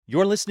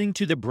You're listening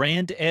to the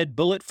Brand Ed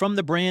Bullet from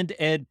the Brand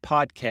Ed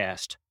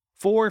Podcast.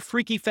 4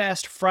 freaky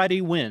fast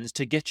Friday wins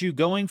to get you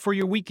going for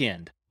your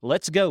weekend.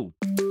 Let's go.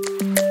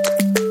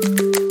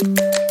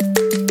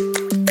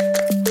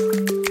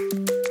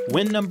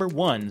 Win number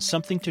 1,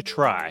 something to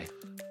try.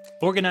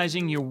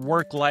 Organizing your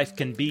work life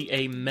can be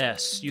a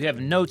mess. You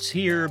have notes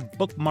here,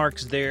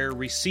 bookmarks there,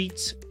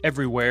 receipts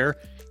everywhere.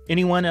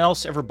 Anyone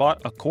else ever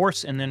bought a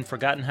course and then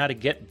forgotten how to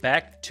get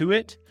back to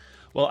it?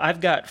 Well,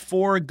 I've got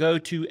 4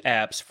 go-to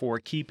apps for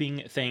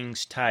keeping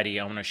things tidy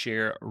I want to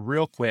share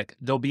real quick.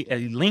 There'll be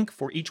a link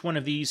for each one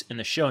of these in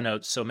the show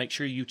notes, so make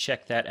sure you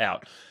check that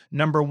out.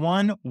 Number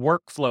 1,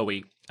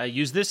 Workflowy. I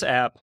use this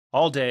app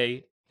all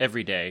day,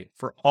 every day,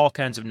 for all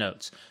kinds of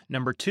notes.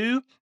 Number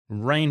 2,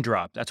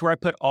 Raindrop. That's where I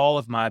put all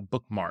of my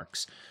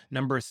bookmarks.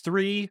 Number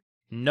 3,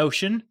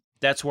 Notion.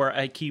 That's where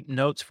I keep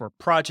notes for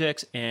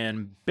projects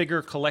and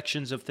bigger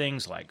collections of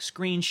things like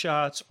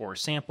screenshots or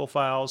sample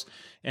files.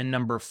 And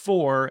number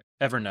 4,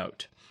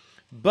 Evernote.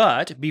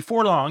 But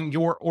before long,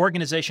 your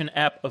organization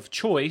app of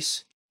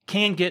choice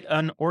can get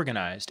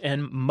unorganized.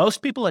 And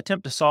most people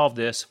attempt to solve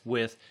this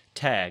with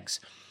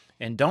tags.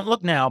 And don't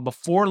look now,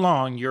 before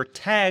long, your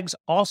tags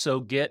also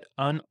get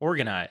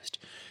unorganized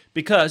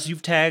because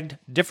you've tagged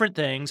different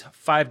things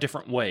 5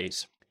 different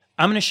ways.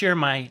 I'm going to share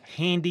my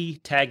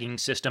handy tagging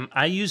system.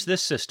 I use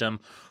this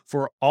system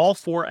for all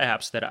 4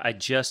 apps that I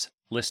just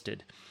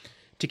listed.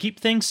 To keep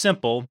things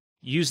simple,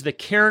 use the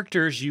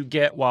characters you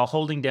get while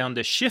holding down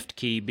the Shift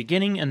key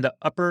beginning in the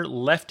upper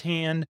left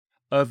hand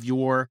of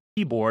your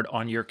keyboard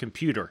on your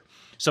computer.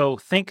 So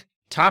think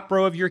top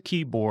row of your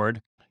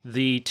keyboard,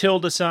 the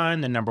tilde sign,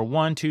 the number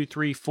 1, 2,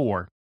 3,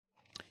 4.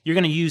 You're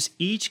going to use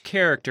each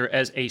character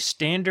as a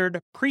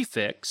standard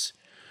prefix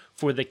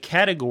for the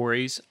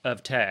categories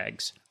of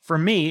tags. For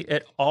me,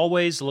 it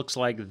always looks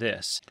like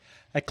this.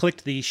 I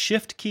clicked the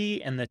Shift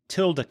key and the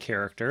tilde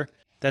character.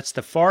 That's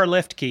the far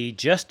left key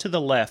just to the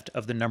left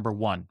of the number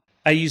 1.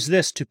 I use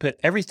this to put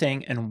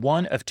everything in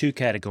one of 2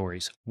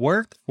 categories,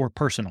 work or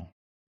personal.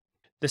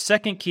 The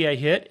second key I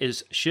hit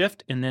is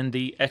Shift and then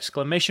the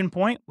exclamation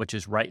point, which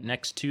is right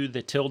next to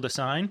the tilde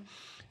sign.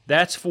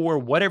 That's for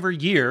whatever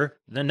year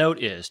the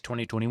note is,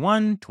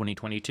 2021,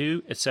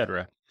 2022,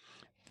 etc.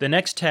 The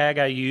next tag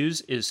I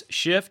use is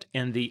Shift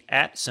and the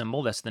 @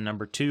 symbol, that's the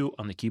number 2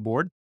 on the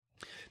keyboard.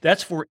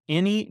 That's for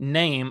any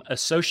name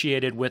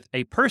associated with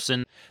a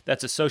person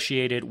that's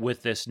associated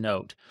with this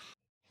note.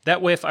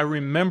 That way, if I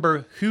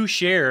remember who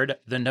shared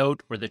the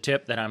note or the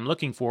tip that I'm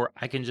looking for,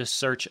 I can just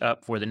search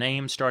up for the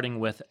name starting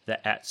with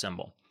the @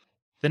 symbol.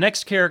 The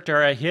next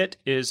character I hit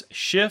is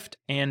Shift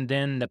and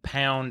then the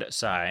pound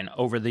sign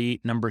over the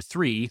number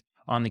 3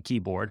 on the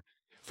keyboard.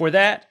 For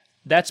that,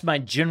 that's my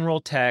general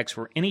tags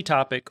for any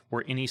topic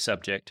or any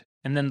subject.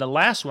 And then the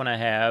last one I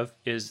have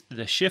is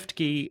the Shift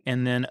key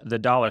and then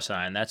the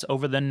 $sign. That's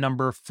over the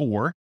number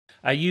 4.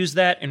 I use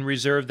that and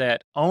reserve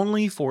that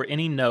only for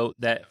any note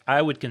that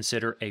I would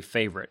consider a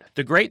favorite.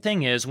 The great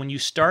thing is when you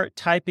start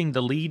typing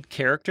the lead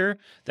character,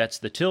 that's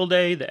the tilde,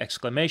 the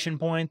exclamation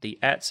point, the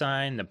 @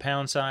 sign, the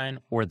pound sign,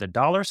 or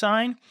the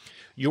 $sign,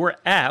 your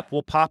app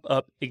will pop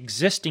up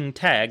existing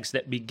tags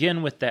that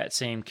begin with that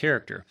same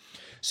character.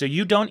 So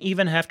you don't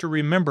even have to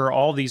remember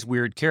all these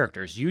weird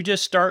characters. You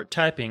just start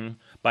typing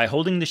by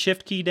holding the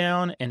Shift key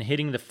down and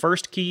hitting the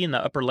first key in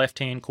the upper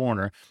left-hand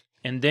corner.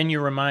 And then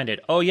you're reminded,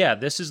 oh yeah,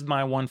 this is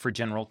my one for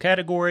general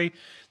category.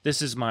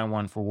 This is my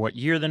one for what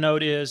year the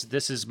note is.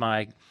 This is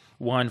my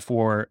one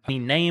for any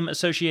name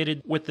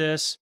associated with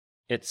this,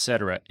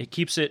 etc. It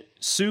keeps it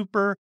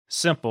super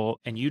simple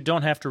and you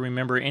don't have to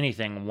remember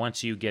anything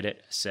once you get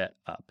it set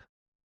up.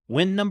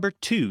 Win number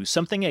 2,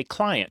 something a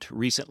client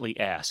recently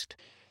asked.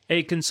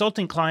 A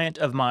consulting client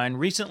of mine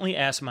recently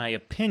asked my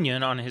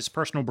opinion on his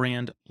personal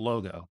brand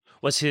logo.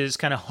 Was his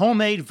kind of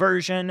homemade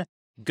version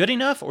good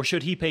enough, or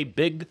should he pay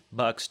big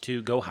bucks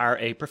to go hire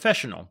a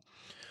professional?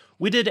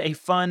 We did a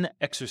fun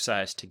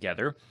exercise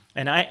together,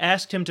 and I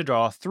asked him to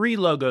draw 3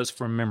 logos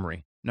from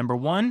memory. Number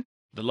 1,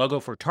 the logo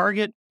for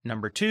Target.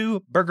 Number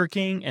 2, Burger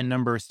King. And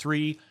number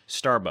 3,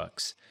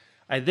 Starbucks.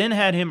 I then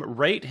had him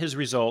rate his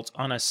results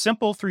on a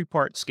simple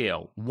 3-part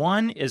scale.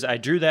 1 is I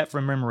drew that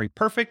from memory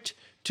perfect.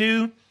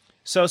 2,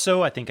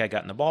 so-so, I think I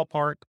got in the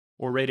ballpark.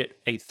 Or rate it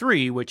a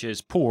 3, which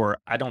is poor.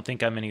 I don't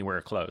think I'm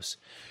anywhere close.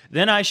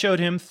 Then I showed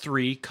him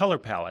 3 color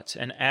palettes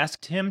and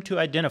asked him to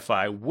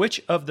identify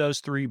which of those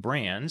 3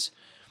 brands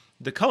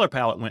the color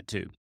palette went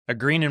to. A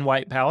green and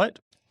white palette,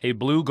 a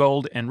blue,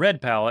 gold, and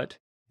red palette,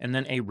 and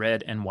then a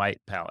red and white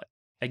palette.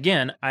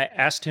 Again, I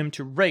asked him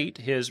to rate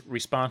his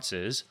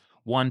responses.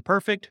 1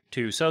 perfect,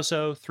 2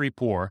 so-so, 3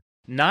 poor.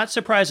 Not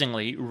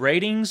surprisingly,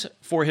 ratings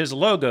for his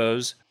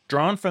logos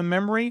drawn from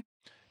memory: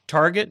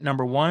 Target,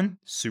 number 1,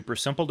 super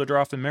simple to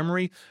draw from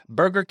memory.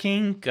 Burger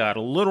King got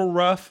a little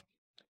rough.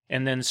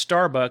 And then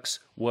Starbucks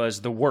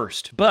was the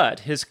worst.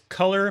 But his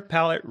color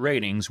palette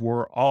ratings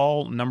were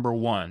all number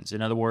 1s.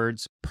 In other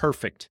words,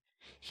 perfect.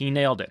 He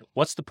nailed it.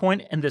 What's the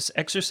point in this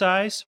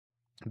exercise?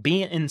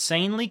 Be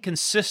insanely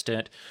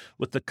consistent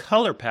with the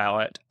color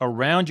palette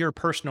around your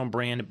personal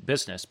brand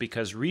business,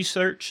 because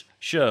research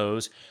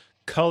shows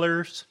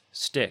colors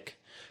stick.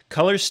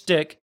 Colors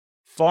stick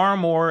far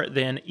more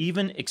than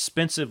even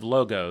expensive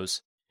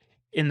logos.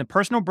 In the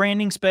personal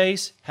branding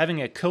space,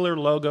 having a killer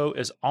logo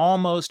is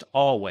almost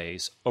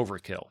always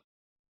overkill.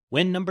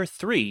 Win number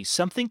 3,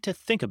 something to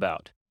think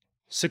about.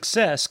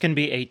 Success can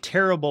be a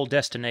terrible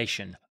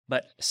destination,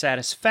 but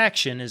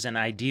satisfaction is an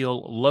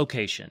ideal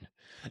location.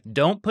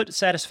 Don't put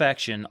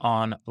satisfaction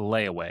on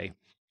layaway.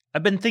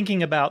 I've been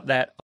thinking about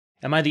that.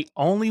 Am I the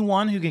only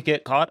one who can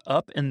get caught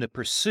up in the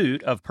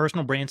pursuit of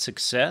personal brand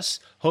success,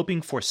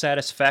 hoping for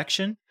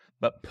satisfaction,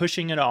 but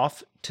pushing it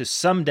off to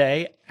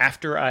someday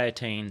after I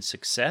attain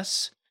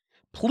success?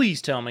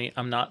 Please tell me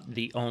I'm not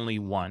the only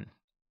one.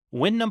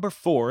 Win number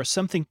 4,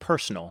 something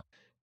personal.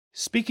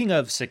 Speaking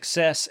of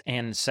success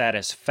and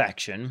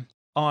satisfaction,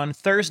 on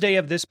Thursday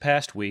of this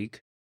past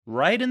week,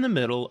 right in the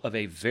middle of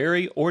a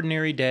very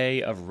ordinary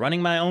day of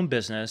running my own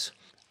business,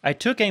 I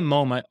took a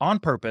moment on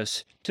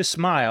purpose to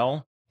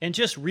smile and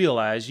just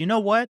realize, you know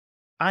what?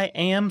 I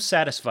am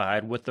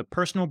satisfied with the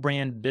personal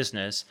brand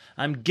business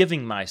I'm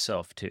giving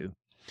myself to.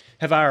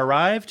 Have I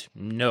arrived?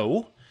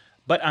 No,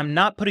 but I'm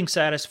not putting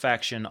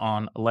satisfaction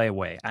on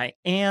layaway. I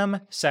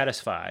am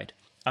satisfied.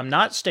 I'm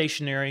not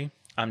stationary.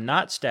 I'm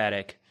not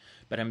static.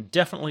 But I'm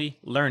definitely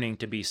learning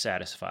to be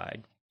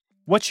satisfied.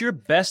 What's your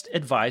best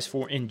advice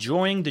for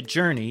enjoying the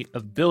journey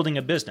of building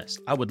a business?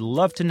 I would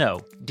love to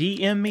know.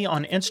 DM me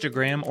on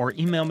Instagram or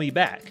email me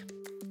back.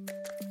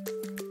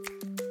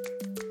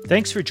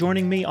 Thanks for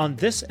joining me on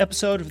this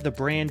episode of the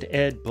Brand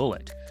Ed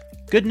Bullet.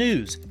 Good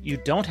news, you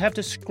don't have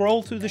to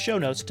scroll through the show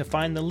notes to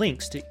find the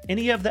links to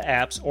any of the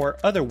apps or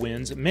other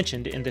wins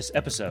mentioned in this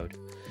episode.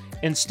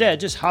 Instead,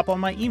 just hop on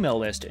my email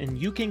list and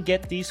you can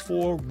get these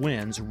 4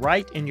 wins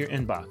right in your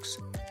inbox.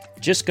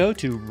 Just go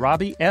to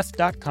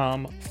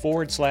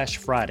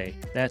robbyf.com/Friday.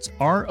 That's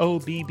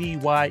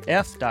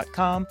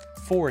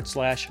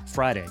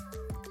ROBBYF.com/Friday.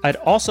 I'd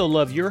also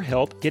love your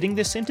help getting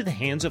this into the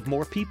hands of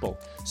more people.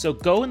 So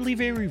go and leave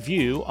a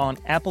review on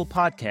Apple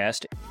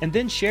Podcast and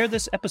then share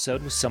this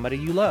episode with somebody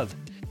you love.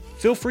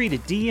 Feel free to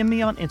DM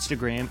me on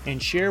Instagram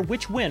and share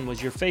which win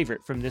was your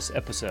favorite from this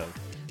episode.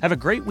 Have a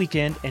great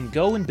weekend and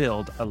go and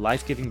build a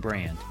life-giving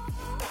brand.